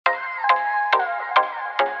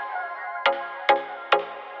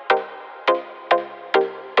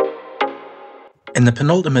In the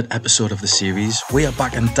penultimate episode of the series, we are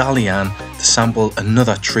back in Dalyan to sample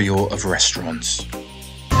another trio of restaurants.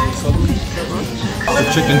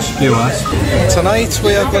 The chicken skewers. Tonight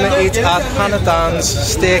we are going to eat at Hanedan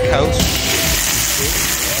Steak House.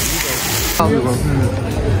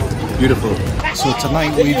 Beautiful. So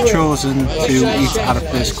tonight we've chosen to eat at a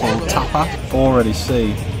place called Tapa. Already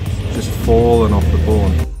see just falling off the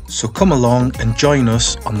bone. So come along and join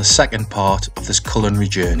us on the second part of this culinary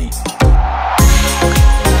journey.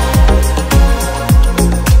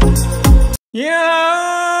 Yeah!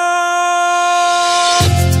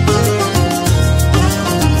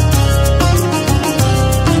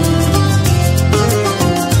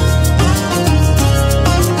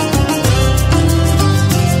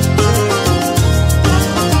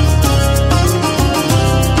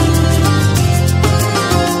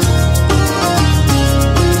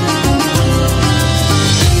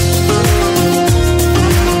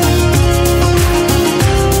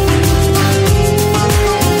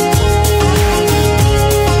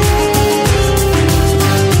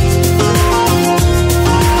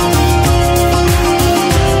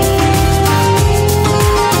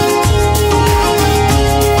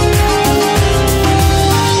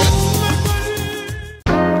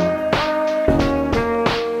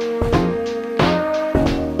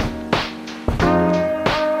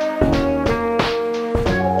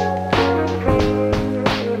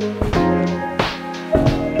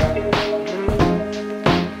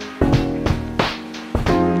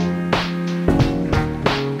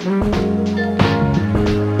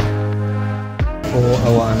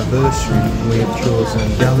 We have chosen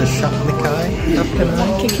Yalicapkini.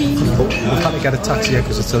 But we had to get a taxi here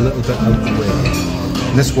because it's a little bit out the way.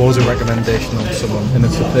 And this was a recommendation on someone, and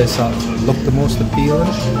it's the place that looked the most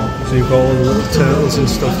appealing. So you've got all the little turtles and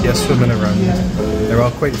stuff here swimming around. There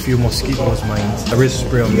are quite a few mosquitoes, mind. There is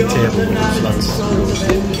spray on the table, so that's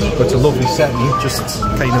good. But it's a lovely setting, just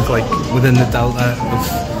kind of like within the delta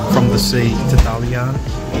from the sea to Dalyan.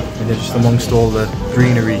 And they're just amongst all the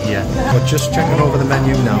greenery here. We're just checking over the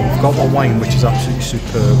menu now. We've got one wine which is absolutely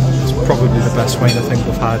superb. It's probably the best wine I think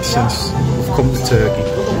we've had since we've come to Turkey.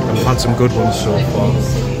 And we've had some good ones so far.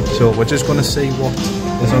 So we're just going to see what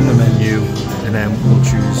is on the menu and then we'll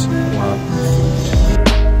choose our food.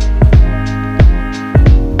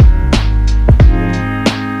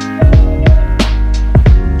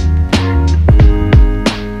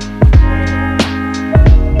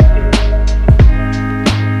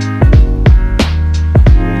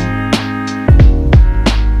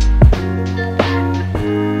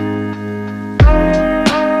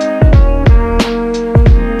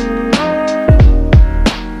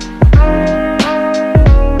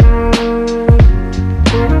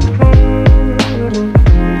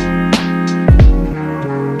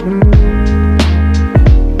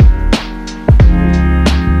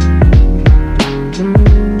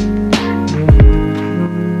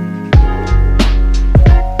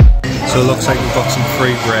 So it looks like we've got some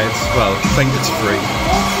free bread. Well, I think it's free,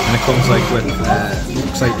 and it comes like with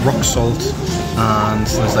looks like rock salt, and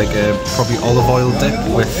there's like a probably olive oil dip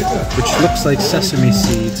with which looks like sesame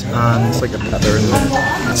seeds and like a pepper in there.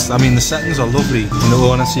 I mean the settings are lovely, and the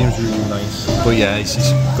owner seems really nice. But yeah, he's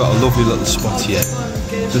got a lovely little spot here.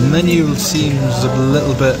 The menu seems a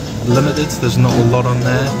little bit limited, there's not a lot on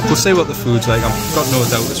there. We'll see what the food's like, I've got no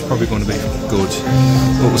doubt it's probably going to be good.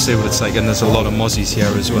 But we'll see what it's like, and there's a lot of mozzies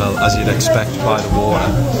here as well, as you'd expect by the water.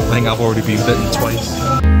 I think I've already been bitten twice.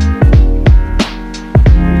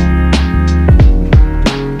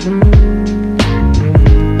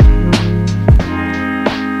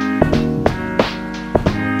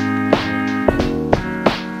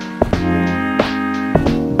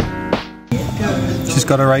 She's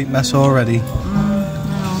got a right mess already.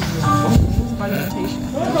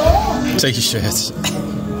 T-shirts.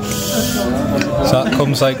 So that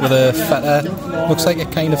comes like with a feta, looks like a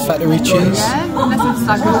kind of feta-y cheese. Yeah, unless it's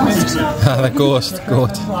like ghost. The ghost,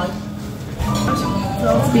 goat. It's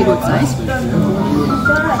a bit good size.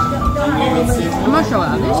 I'm not sure what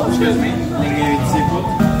that is.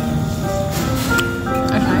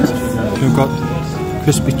 Okay. We've got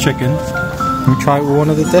crispy chicken. Can we try it with one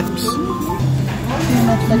of the dips?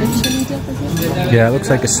 Like a chili dip, is it? Yeah, it looks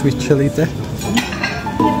like a sweet chili dip.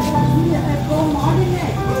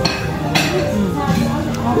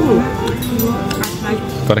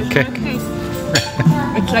 Got a kick.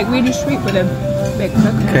 It's like really sweet with a big kick.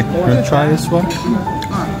 Okay, you want to try this one?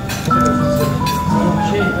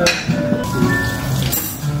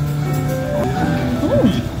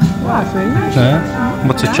 Wow, it's really nice. Yeah.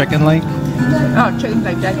 What's the chicken like? Oh, chicken's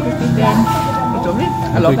like that, crispy thin. It's lovely.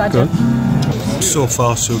 I love that. Good. So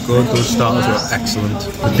far so good, those starters were excellent.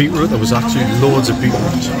 The beetroot, there was actually loads of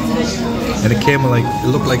beetroot. And it came with like, it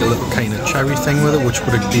looked like a little kind of cherry thing with it, which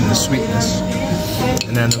would have been the sweetness.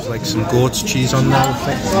 And then there was like some goat's cheese on there, I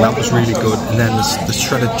think. That was really good. And then the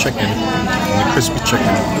shredded chicken and the crispy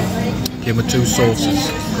chicken came with two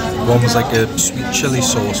sauces. One was like a sweet chili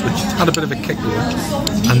sauce, which had a bit of a kick to it.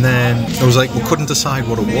 And then it was like, we couldn't decide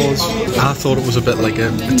what it was. I thought it was a bit like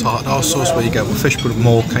a tartar sauce where you get with fish, but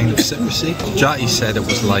more kind of citrusy. Jackie said it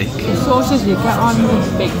was like... The sauces you get on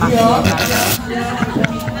Big Mac.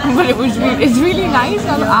 But it's really nice.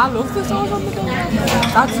 I love the sauce on the dog.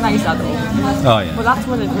 That's nice, though. Oh yeah. But that's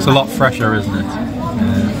what it is. It's a lot fresher, isn't it?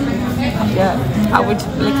 Yeah. I would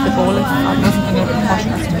lick the bowl if I wasn't in a posh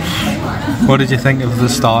restaurant. What did you think of the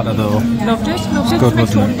starter though? Loved it. Loved it. Good,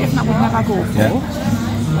 it's wasn't it? different I would never go for. Yeah.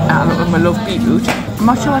 I love beetroot. I'm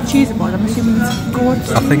not sure what cheese it was. I'm assuming it's goat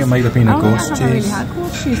cheese. I think it might have been a goat cheese. I never really had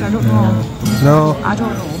goat cheese. I don't know. No. I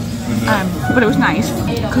don't know. But it was nice.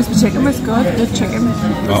 Crispy chicken was good. The chicken was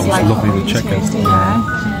it was like lovely, the chicken. Tasty,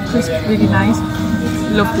 yeah. Crisp, really nice.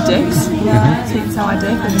 Love the dips. Sweet and sour dip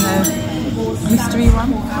and the mystery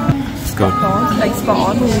one. It's good. Like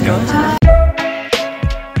spot on, really good.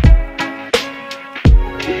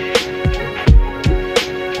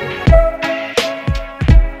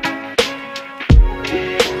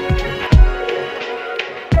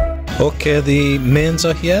 Okay, the mains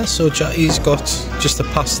are here. So Jackie's got just a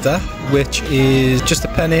pasta, which is just a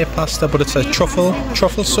penne pasta, but it's a truffle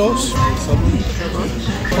sauce.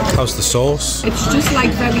 How's the sauce? It's just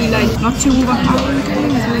like very not too overpowering.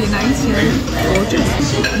 It's really nice, yeah. Gorgeous.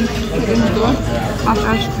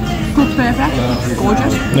 Cooked perfect.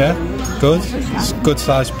 Gorgeous. Yeah, good. It's a good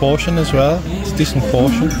sized portion as well. It's a decent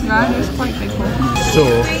portion. Yeah, it's quite big portion. So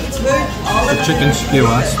the chicken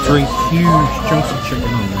skewer, 3 huge chunks of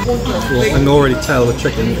chicken on there. Well, I can already tell the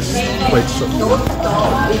chicken is quite subtle.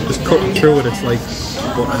 Just cutting through it, it's like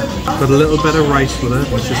butter. Got a little bit of rice with it.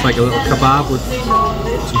 It's just like a little kebab with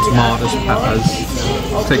some tomatoes, peppers.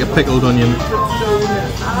 Take a pickled onion.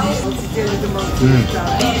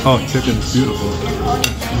 Oh, chicken's beautiful.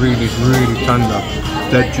 Really, really tender.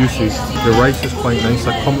 Dead juicy. The rice is quite nice,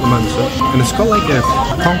 that complements it. And it's got like a,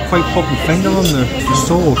 I can't quite put my finger on the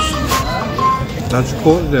sauce. I just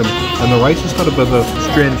coated them. And the rice has got a bit of a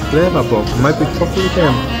strange flavour, but it might be truffle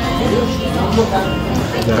again.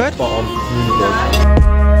 Yeah, good. Spot on. Really good.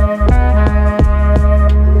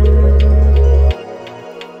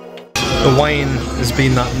 The wine has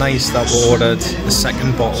been that nice that we ordered the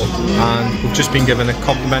second bottle, and we've just been given a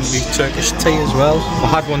complimentary Turkish tea as well. We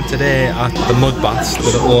had one today at the mud baths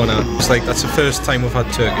with the owner. It's like that's the first time we've had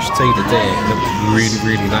Turkish tea today, and it was really,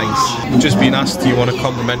 really nice. We've just been asked, do you want a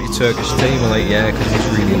complimentary Turkish tea? We're like, yeah, because it's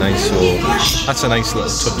really nice, so that's a nice little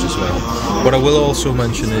touch as well. What I will also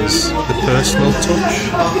mention is the personal touch.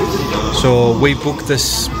 So we booked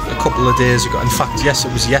this a couple of days ago. In fact, yes,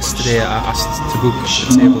 it was yesterday I asked to book a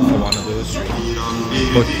table for one of those.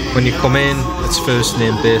 But when you come in, it's first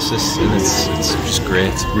name basis, and it's just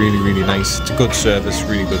great. Really, really nice. It's a good service,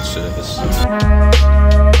 really good service.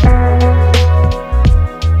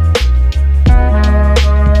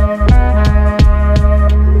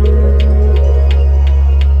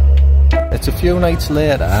 It's a few nights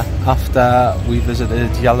later after we visited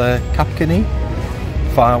Yalicapkini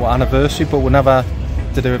for our anniversary, but we never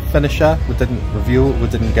did a finisher, we didn't review it, we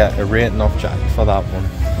didn't get a rating off Jack for that one.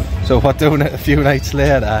 So we're doing it a few nights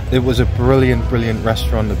later. It was a brilliant, brilliant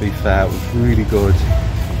restaurant, to be fair. It was really good.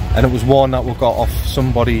 And it was one that we got off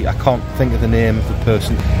somebody, I can't think of the name of the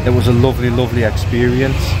person. It was a lovely, lovely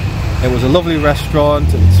experience. It was a lovely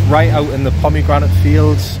restaurant. It's right out in the pomegranate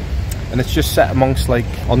fields, and it's just set amongst, like,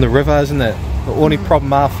 on the river, isn't it? The only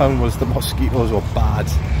problem I found was the mosquitoes were bad.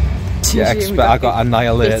 Yeah, I got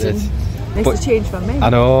annihilated. Nice to change from me. I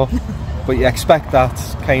know. But you expect that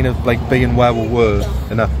kind of like being where we were,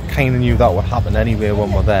 and I kind of knew that would happen anyway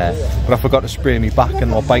when we're there. But I forgot to spray me back,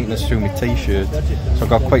 and they're biting us through my t-shirt, so I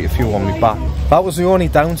got quite a few on my back. That was the only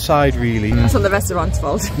downside, really. It's not the restaurant's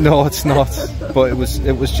fault. No, it's not. But it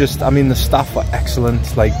was just, I mean, the staff were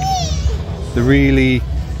excellent. Like, they really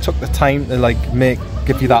took the time to like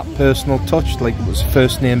give you that personal touch. Like, it was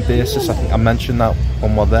first name basis. I think I mentioned that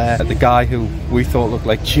when we're there. The guy who we thought looked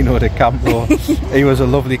like Gino de Campo, he was a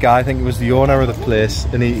lovely guy. I think he was the owner of the place,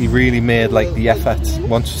 and he really made like the effort.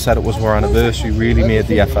 Once we said it was our anniversary, really made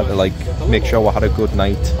the effort to like make sure we had a good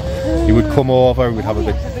night. He would come over, we'd have a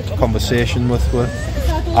bit conversation with her,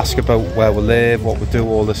 ask about where we live, what we do,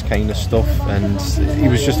 all this kind of stuff. And he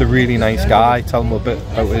was just a really nice guy. Tell him a bit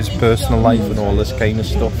about his personal life and all this kind of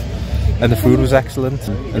stuff. And the food was excellent,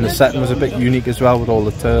 and the setting was a bit unique as well with all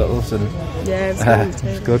the turtles. And yeah, it was it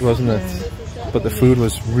was good, wasn't it? but the food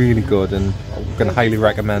was really good, and I'm going to highly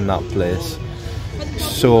recommend that place.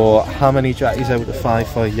 So, how many jatties out of 5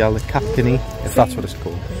 for Yalicapkini, if that's what it's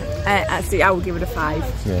called? Actually, I would give it a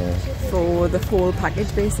 5. Yeah. For the whole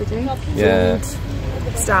package, basically. Yeah.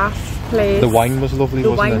 Food, staff, place. The wine was lovely,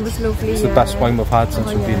 wasn't it? The wine was lovely, It's the best wine we've had since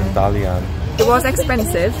we've been in Dalyan. It was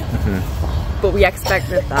expensive, but we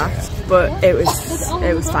expected that. But it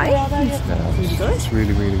was fine. Yeah, it's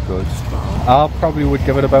really, really good. I probably would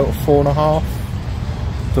give it about a 4.5.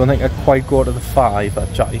 Don't think I'd quite go to the 5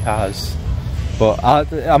 that Jackie has. But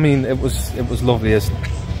I mean, it was lovely. There's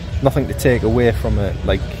nothing to take away from it,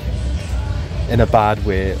 like in a bad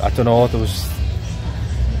way. I don't know. I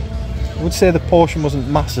would say the portion wasn't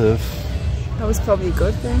massive. That was probably a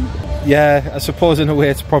good thing. Yeah, I suppose in a way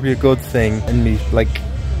it's probably a good thing. And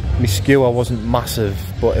my skewer wasn't massive,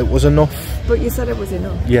 but it was enough. But you said it was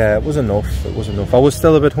enough. Yeah, it was enough. It was enough. I was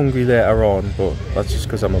still a bit hungry later on, but that's just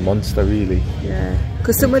because I'm a monster, really. Yeah,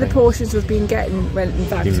 because some of the portions we've been getting, well, in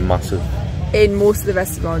fact, been massive. In most of the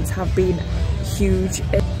restaurants have been huge.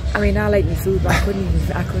 I mean, I like my food, but I couldn't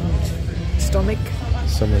stomach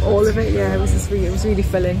all of it. Yeah, it was really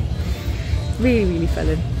filling. Really, really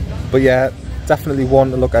filling. But yeah, definitely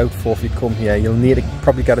one to look out for if you come here. You'll need to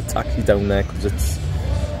probably get a taxi down there because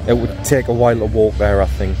it would take a while to walk there, I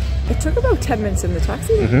think. It took about 10 minutes in the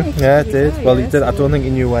taxi, didn't it? Yeah, it did. Well, he did. I don't think he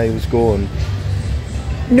knew where he was going.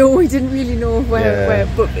 No, he didn't really know where,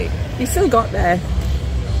 but he still got there.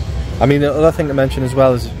 I mean, the other thing to mention as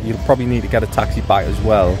well is you'll probably need to get a taxi back as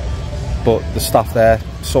well. But the staff there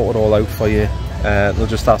sort it all out for you. They'll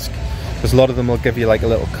just ask, because a lot of them will give you like a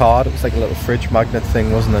little card. It was like a little fridge magnet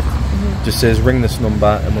thing, wasn't it? Just says ring this number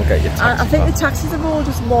and we'll get your taxi. I think the taxis are all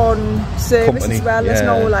just one service as well. There's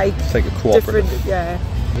no like it's like a cooperative.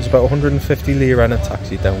 There's about 150 lira in a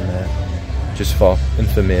taxi down there, just for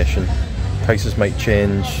information. Prices might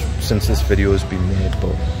change since this video has been made,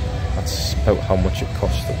 but that's about how much it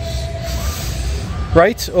cost us.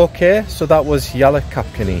 Right, okay, so that was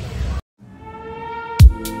Yalicapkini.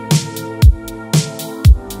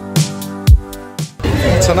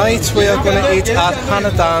 Tonight we are going to eat at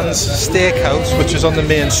Hanedan Steak House, which is on the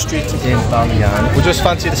main street in Dalyan. We just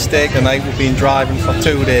fancied a steak tonight. We've been driving for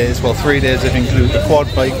 2 days, well 3 days if you include the quad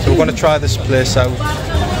bike. So we're going to try this place out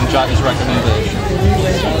and Jackie's recommendation.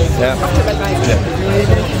 Yeah.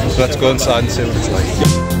 So let's go inside and see what it's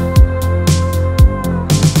like.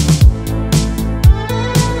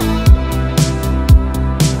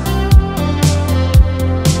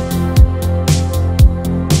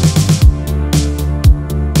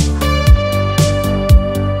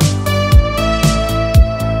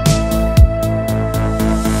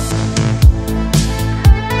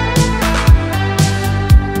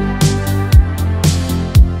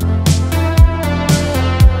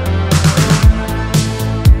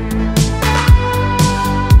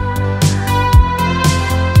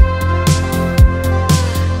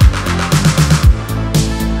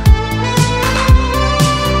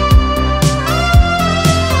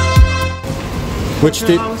 Which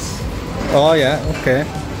did? Oh yeah, okay.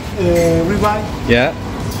 Ribeye. Yeah.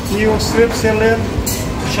 New strip salad,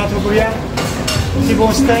 Chateaubriand,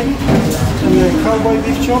 T-bone steak, and cowboy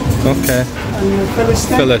beef chop. Okay. And fillet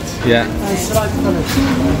steak. Fillet, yeah. And slide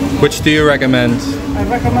fillet. Which do you recommend? I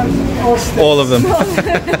recommend all steaks. All of them.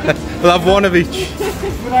 We'll have one of each. If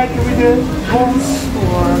you like with the bones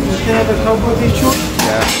or you can have a cowboy beef chop.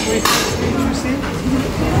 Yeah. With interesting.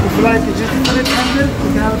 If you like just fillet tender, you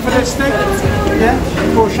can have a fillet steak. Yeah.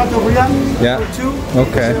 For Chateaubriand. Yeah. For 2.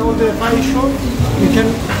 Okay. So all the fire shop. You can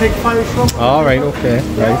take fire shop. All right. Okay.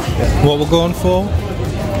 Right. Yeah. What we're going for?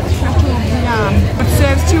 It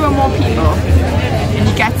serves 2 or more people, and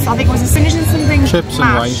you get, I think it was a spinach and something. Chips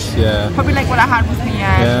and rice. Yeah. Probably like what I had with me.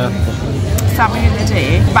 Family in the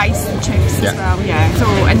day, rice and chips as well, yeah. So,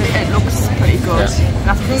 and it looks pretty good. Yeah.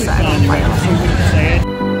 That's what it's set on quite awesome.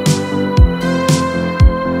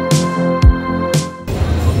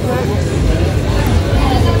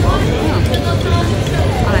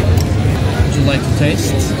 Would you like to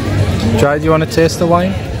taste? Jai, do you want to taste the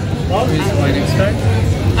wine? Please, wine extract.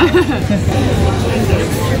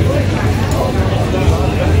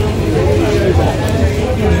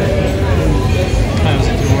 How's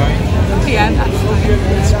it, your wine? Yeah, that's fine.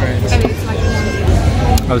 That's great. And it's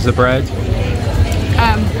like How's the bread?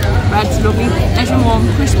 bread's lovely, nice and warm,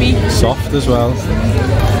 crispy. Soft as well.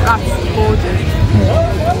 That's gorgeous.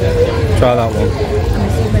 Try that one.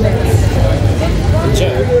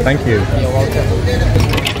 Thank you. You're welcome.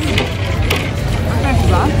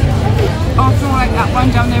 Also like that one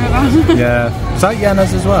down there about. Yeah. Is that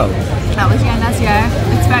Yena's as well? That was Yena's, yeah.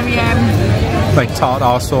 It's very like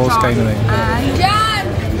tartar sauce kind of thing. And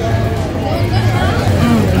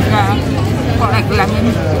like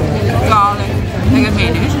lemon, garlic, like a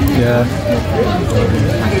mayonnaise. Yeah.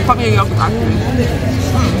 Like probably a yogurt actually.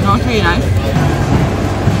 No, it's really nice.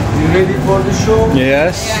 You ready for the show?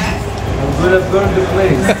 Yes. I'm gonna burn the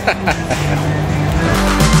place.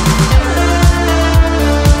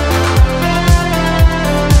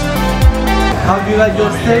 How do you like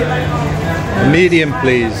your steak? Medium,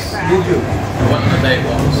 please. Did you? One of the day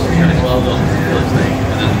ones, and it's well done.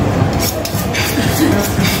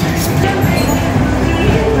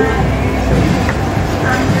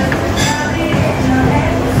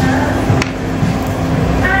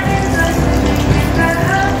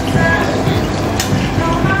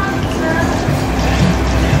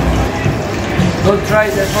 Don't try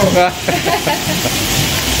it at home.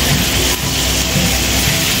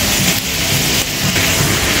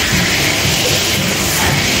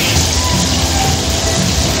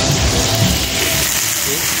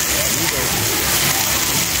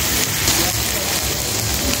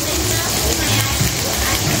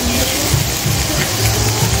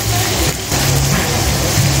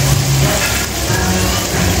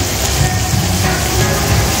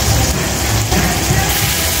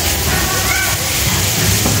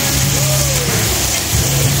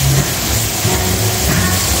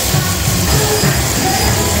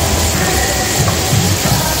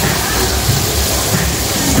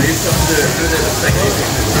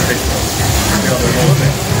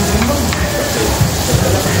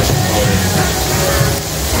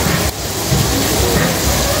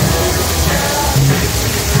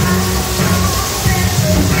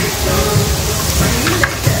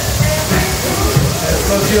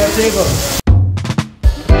 Go to your table.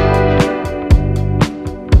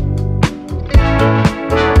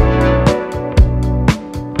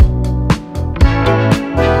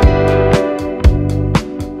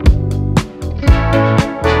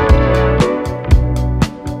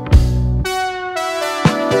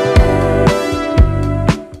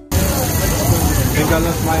 I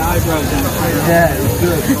left my eyebrows in the fridge. Yeah, it's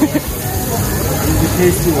good. It's a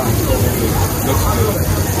tasty one. Looks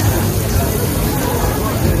good.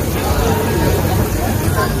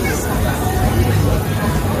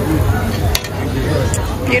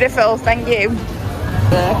 Beautiful, thank you.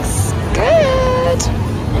 Looks good.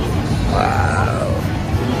 Wow.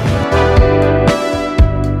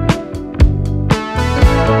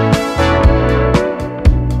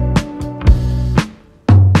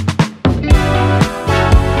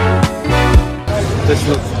 This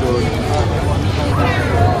looks good.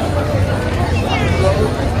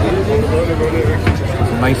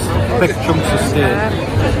 Nice thick chunks of steak.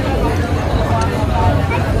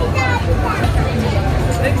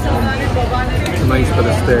 It's a nice bit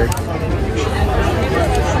of steak.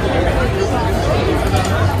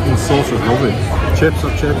 The sauce is lovely. Chips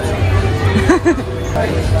are chips.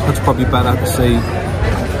 That's probably better to say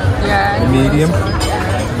Yeah. medium.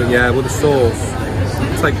 But yeah, with the sauce,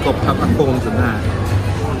 it's like got peppercorns in there.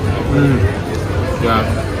 Yeah.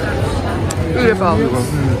 Beautiful.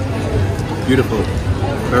 Beautiful.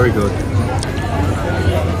 Very good.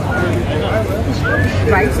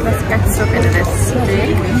 Right, so let's get stuck into this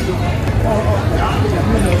steak.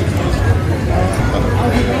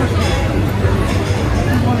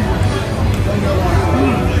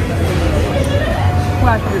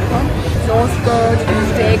 Wow, beautiful. Sauce good,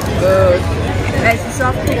 steak good. Nice and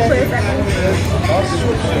soft, cooked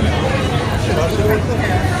perfectly.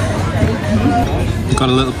 Got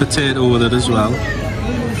a little potato with it as well.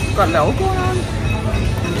 Got a little going on.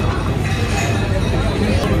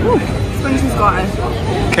 Ooh, Springsy's got a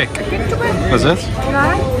Kick. kick to it. Was it?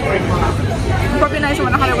 Yeah. Probably nicer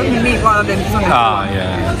when I had it with my meat rather than just on the Ah,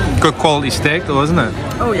 yeah. Good quality steak though, isn't it?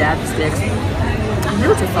 Oh yeah, the steaks.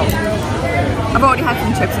 Beautiful. I've already had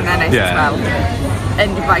some chips and they're nice as well.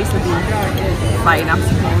 And the rice will be fine, I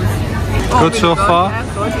suppose. Oh, Good so far? Yeah,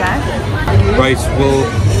 good, yeah. Right, we'll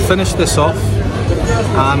finish this off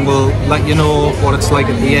and we'll let you know what it's like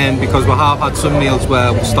at the end, because we have had some meals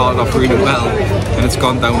where we started off really well and it's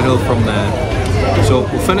gone downhill from there. So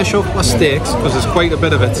we'll finish up our steaks because there's quite a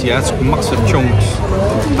bit of it, yeah, it's massive chunks.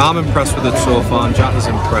 I'm impressed with it so far and Jack is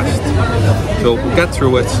impressed. So we'll get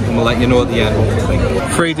through it and we'll let you know at the end what we think.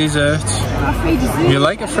 Free dessert. Free dessert. You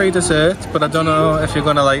like a free dessert, but I don't know if you're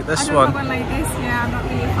going to like this one. I don't know if I like this, yeah, I'm not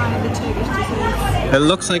really a fan of the Turkish desserts. It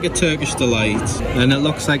looks like a Turkish delight and it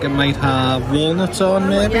looks like it might have walnuts on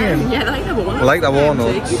maybe. Yeah, I like the walnuts. I like the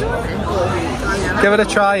walnuts. Turkey, don't I? Give it a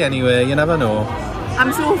try anyway, you never know.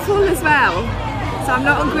 I'm so full as well, so I'm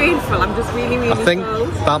not ungrateful, I'm just really, really I think full.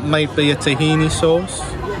 that might be a tahini sauce.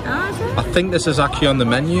 Oh, is it? I think this is actually on the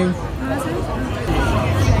menu. Oh, is it?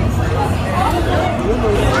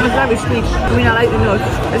 very sweet. I mean, I like the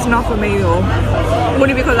nuts. It's not for me though.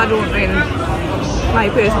 Only because I don't really, my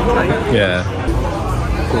personal type. Yeah.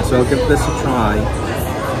 Okay, so I'll give this a try.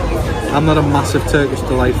 I'm not a massive Turkish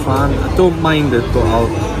Delight fan. I don't mind it, but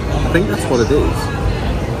I think that's what it is.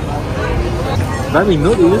 Very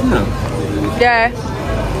nutty, isn't it? Yeah.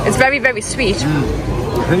 It's very, very sweet.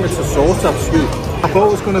 I think it's the sauce that's sweet. I thought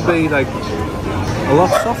it was going to be like a lot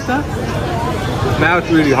softer. Now it's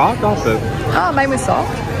really hard, that bit. Oh, mine was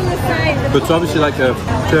soft. But it's obviously like a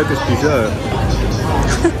Turkish dessert.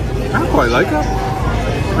 I quite like it.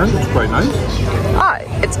 I think it's quite nice. Oh,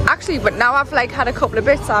 it's actually, but now I've like had a couple of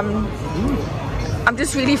bits, I'm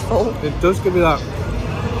just really full. It does give you that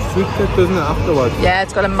sweet kick, doesn't it, afterwards? Yeah,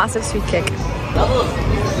 it's got a massive sweet kick. Good.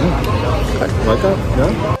 Like that,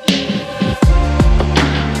 yeah.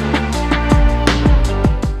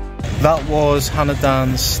 That was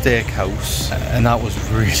Hanedan Steak House, and that was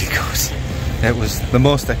really good. It was the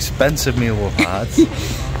most expensive meal we've had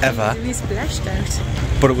ever. Really splashed out.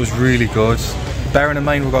 But it was really good. Bearing in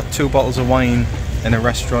mind we got 2 bottles of wine in a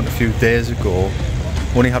restaurant a few days ago.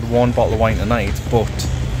 Only had 1 bottle of wine tonight, but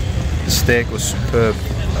the steak was superb.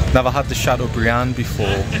 Never had the Chateaubriand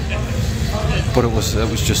before, but it was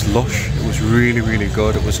just lush. It was really, really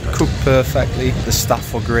good. It was cooked perfectly. The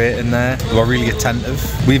staff were great in there. They were really attentive.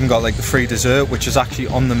 We even got like the free dessert, which is actually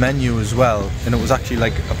on the menu as well, and it was actually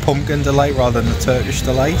like a pumpkin delight rather than a Turkish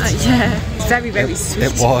delight. Yeah, it's very, very sweet.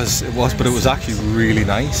 It was, but it was actually really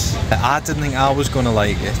nice. I didn't think I was going to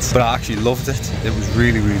like it, but I actually loved it. It was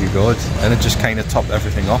really, really good, and it just kind of topped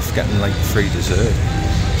everything off, getting like the free dessert.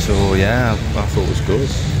 So yeah, I thought it was good.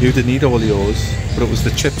 You didn't eat all yours, but it was the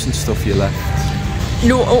chips and stuff you left.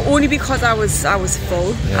 No, only because I was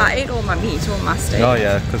full. Yeah. I ate all my meat, all my steak. Oh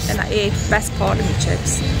yeah, because and I ate best part of the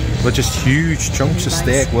chips. Were just huge chunks of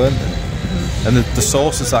steak, weren't they? And the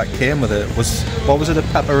sauces that came with it was, what was it, a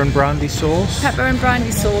pepper and brandy sauce? Pepper and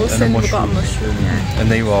brandy sauce, and we got a mushroom, yeah. And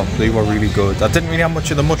they were really good. I didn't really have much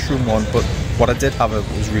of the mushroom one, but what I did have it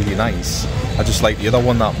was really nice. I just liked the other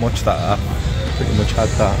one that much that I pretty much had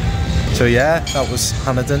that. So yeah, that was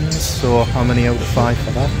Hanedans. So how many out of 5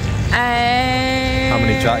 for that? How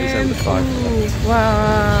many jatties out of 5 for that?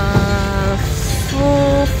 Well,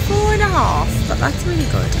 4.5, but that's really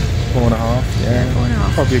good. 4.5, yeah.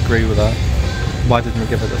 4.5. Probably agree with that. Why didn't we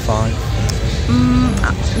give it a 5?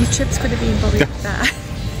 Your chips could have been probably better.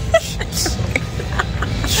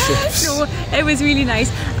 Chips. No, it was really nice.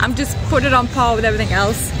 I'm just put it on par with everything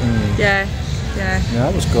else. Yeah. Yeah,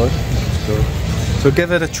 that was good. That was good. So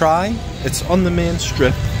give it a try. It's on the main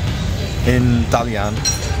strip in Dalyan,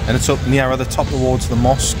 and it's up near the top towards the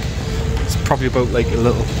mosque. It's probably about like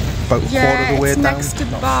about a quarter of the way down. Next to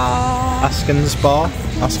bar. Askin's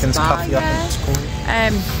Cafe, I think it's called.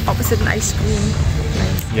 Opposite an ice cream.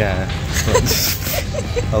 Yeah,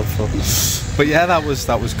 helpful. But yeah, that was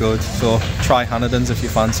good. So try Hanedans if you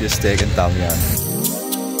fancy a steak in Dalyan.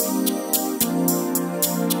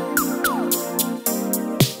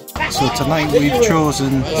 So tonight we've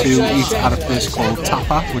chosen to eat at a place called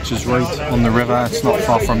Tapa, which is right on the river. It's not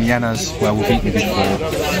far from Yena's, where we've eaten before.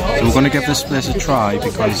 So we're going to give this place a try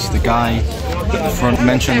because the guy at the front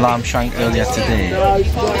mentioned Lamb Shank earlier today,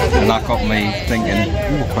 and that got me thinking,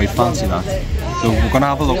 ooh, I quite fancy that. So we're going to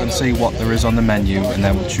have a look and see what there is on the menu, and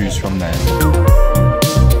then we'll choose from there.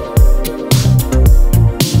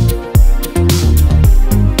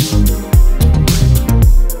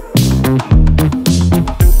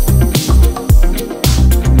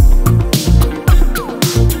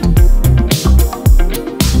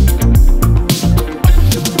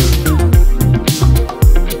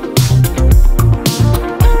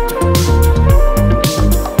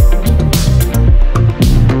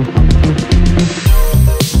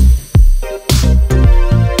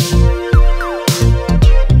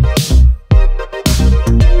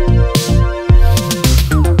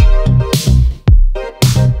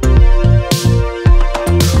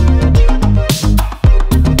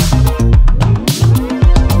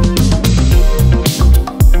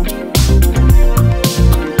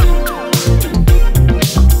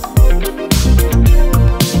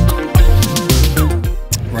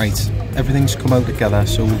 Everything's come out together,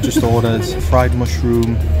 so we've just ordered fried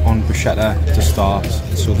mushroom on bruschetta to start.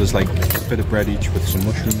 So there's like a bit of bread each with some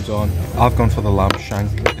mushrooms on. I've gone for the lamb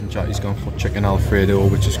shank, and Jatty's gone for chicken alfredo,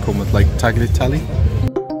 which has come with like tagliatelle.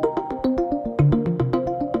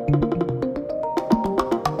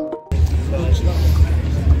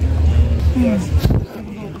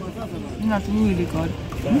 That's really good.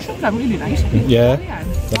 Mushrooms are really nice. Yeah,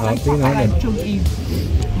 they have been, aren't they? Chunky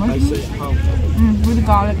mushrooms. With the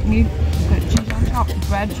garlic meat, got cheese on top, the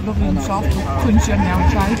bread's lovely and soft, crunchy on the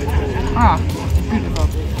outside. Beautiful.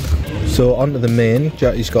 So onto the main.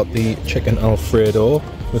 Jattie's got the chicken Alfredo,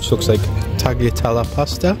 which looks like tagliatelle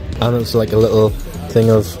pasta, and it's like a little thing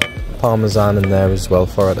of parmesan in there as well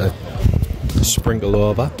for her to sprinkle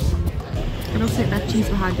over. It looks like that cheese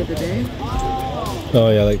we had the other day. Oh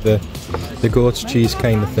yeah, like the goat's cheese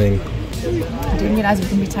kind of thing. I didn't realise it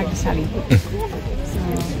was going to be tagliatelle.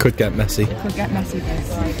 So Could get messy. it could get messy this.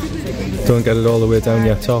 Don't get it all the way down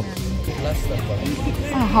your top.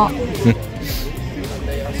 Oh, hot.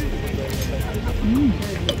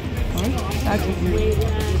 That's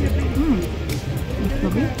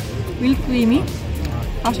lovely. Really creamy.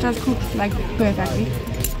 Pasta's cooked like perfectly.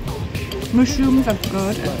 Mushrooms are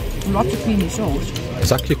good. Lots of creamy sauce.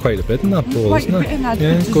 It's actually quite a bit in that bowl, Quite isn't a it? bit in that.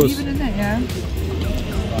 Yeah, Just it goes. leave it in there, yeah.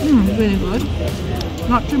 Really good.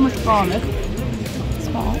 Not too much garlic.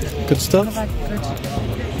 Smart. Good stuff. Like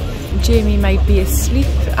good. Jamie might be asleep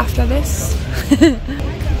after this.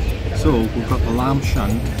 So we've got the lamb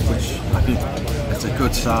shank, which I think it's a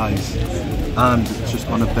good size, and it's just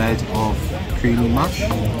on a bed of creamy mash.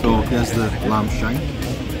 So here's the lamb shank.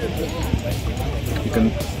 You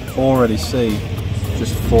can already see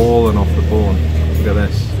just falling off the bone. Look at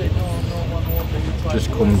this.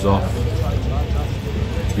 Just comes off.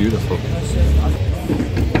 Beautiful.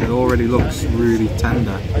 It already looks really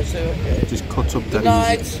tender. It just cuts up dead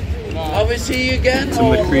easy. I will see you again. Some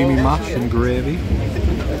of the creamy mash and gravy.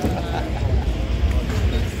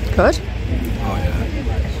 Good. Oh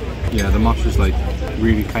yeah. Yeah, the mash is like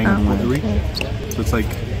really kind of buttery. So it's like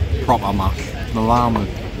proper mash. The lamb is,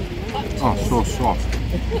 oh, so soft.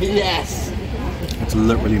 Yes. It's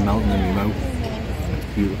literally melting in your mouth.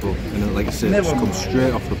 Beautiful. And then, like I said, it just comes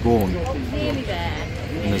straight off the bone.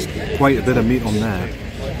 And there's quite a bit of meat on there.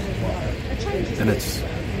 And it's,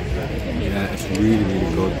 yeah, it's really,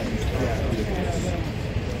 really good.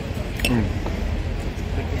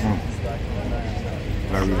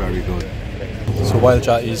 Very, very good. So while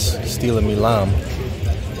Jattie's stealing me lamb,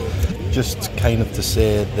 just kind of to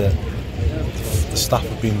say that the staff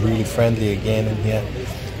have been really friendly again in here.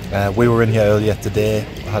 We were in here earlier today,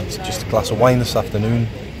 had just a glass of wine this afternoon,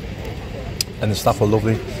 and the staff were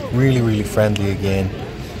lovely, really, really friendly again.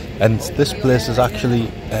 And this place is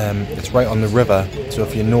actually, it's right on the river, so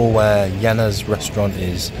if you know where Hanedans Restaurant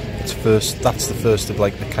is, that's the first of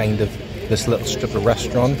like the kind of this little strip of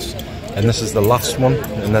restaurants, and this is the last one,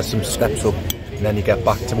 and there's some steps up, and then you get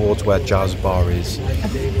back towards where Jazz Bar is.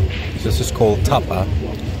 So this is called Tapa,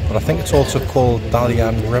 but I think it's also called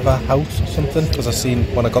Dalyan River House or something, because I seen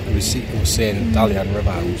when I got the receipt it was saying Dalyan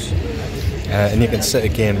River House. And you can sit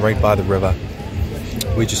again right by the river.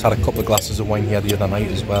 We just had a couple of glasses of wine here the other night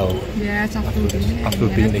as well. Yeah, it's after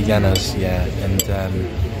we've been to Hanedans, yeah, and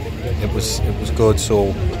it was good. So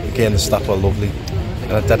again, the staff were lovely,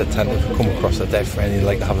 and I dead attentive, come across a dead friendly,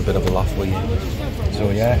 like to have a bit of a laugh with you. So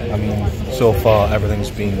yeah, I mean, so far everything's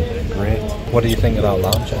been great. What do you think of that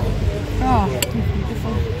lamb shank? Oh,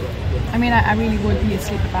 beautiful. I mean, I really would be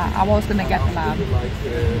asleep at that. I was going to get the lamb.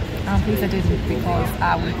 I'm pleased I didn't, because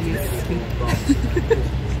I would be asleep.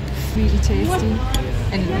 Really tasty.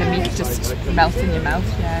 And the meat just melts in your mouth,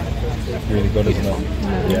 yeah. Really good, isn't it?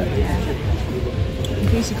 Yeah. In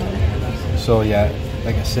case you got it. So yeah,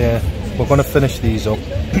 like I say, we're going to finish these up.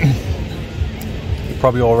 You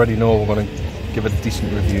probably already know we're going to give it a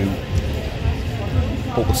decent review.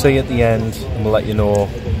 But we'll see you at the end, and we'll let you know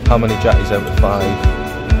how many Jatties out of 5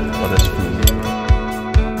 for this food.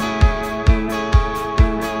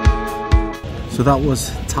 So that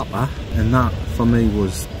was Tapa, and that for me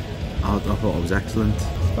was, I thought it was excellent.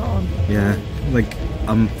 Spot on. Yeah, like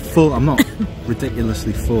I'm full. I'm not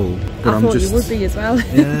ridiculously full, but I'm just. You would be as well.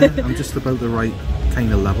 Yeah, I'm just about the right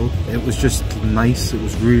kind of level. It was just nice. It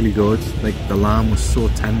was really good. Like the lamb was so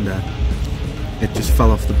tender. It just fell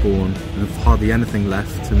off the bone, and hardly anything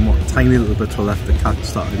left. And what tiny little bits were left, the cat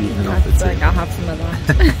started eating it off. It's like, I'll have some of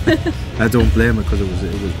that. I don't blame her, because it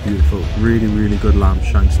was beautiful. Really, really good lamb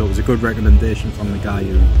shank. So it was a good recommendation from the guy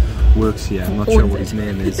who works here. I'm not sure what his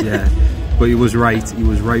name is. Yeah, but he was right. He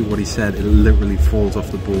was right what he said. It literally falls off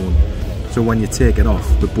the bone. So when you take it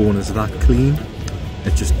off, the bone is that clean.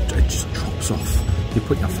 It just drops off. You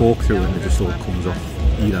put your fork through it, and it just all comes off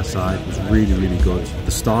either side. It was really, really good.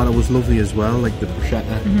 The starter was lovely as well, like the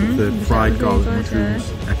bruschetta, the fried garlic mushrooms,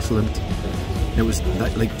 excellent. It was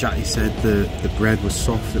like Jattie said, the bread was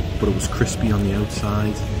soft, but it was crispy on the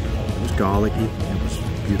outside. It was garlicky. It was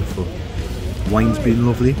beautiful. Wine's been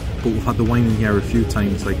lovely, but we've had the wine in here a few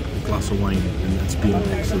times, like a glass of wine, and it's been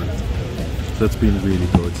excellent. So it's been really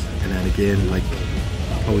good. And then again, like,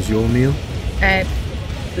 how was your meal?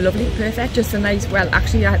 Lovely, perfect, just a nice, well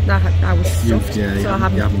actually that was stuffed, Yeah, so I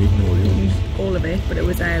haven't eaten all of it, but it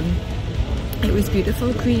was It was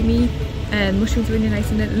beautiful, creamy, and mushrooms really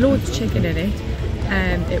nice in it. Loads of chicken in it.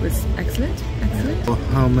 It was excellent, excellent. Well,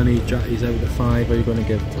 how many Jackies out of 5 are you going to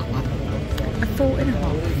give Tapa? A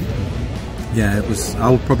 4.5. Yeah, it was. I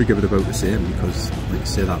would probably give it about the same because, like I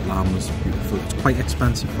say, that lamb was beautiful. It's quite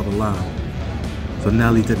expensive for the lamb, so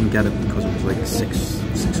Nelly didn't get it because it was like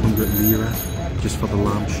 600 lira just for the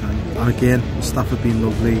lamb shank. And again, the staff have been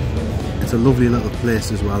lovely. It's a lovely little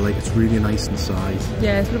place as well. Like, it's really nice inside.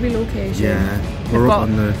 Yeah, it's a lovely location. Yeah, we're up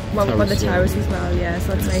on the terrace. We've got the terrace as well. Yeah,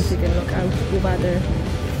 so it's nice. You can look out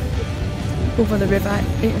over the river.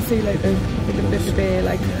 You can see like the bay,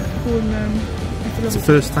 like going around. It's the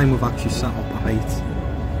first time we've actually sat up a height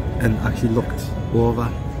and actually looked over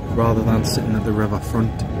rather than sitting at the river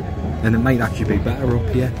front. And it might actually be better up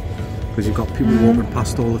here because you've got people walking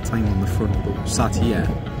past all the time on the front, but sat here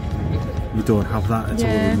you don't have that. It's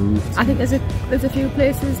all removed. I think there's a few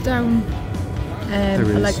places down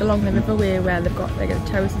like along the riverway where they've got like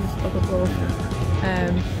terraces up above.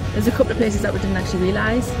 There's a couple of places that we didn't actually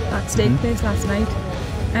realise. That steak place last night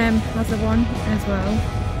has the one as well,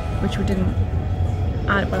 which we didn't.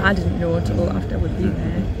 I didn't know until after we'd been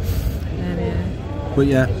there. But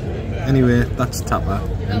yeah, anyway, that's Tapa,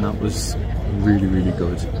 and that was really, really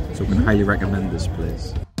good. So we can highly recommend this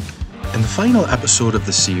place. In the final episode of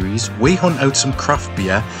the series, we hunt out some craft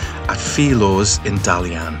beer at Philo's in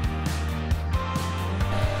Dalyan.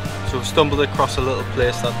 So we've stumbled across a little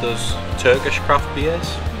place that does Turkish craft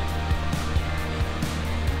beers.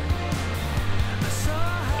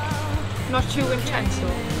 Not too intense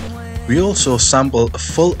though. We also sample a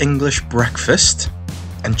full English breakfast,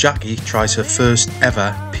 and Jackie tries her first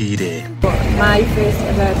ever PD. My first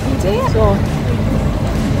ever PD. So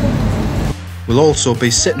we'll also be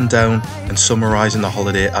sitting down and summarising the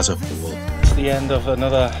holiday as a whole. It's the end of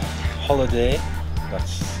another holiday.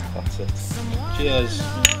 That's it. Cheers.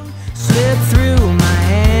 Slip through my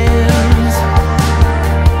hands.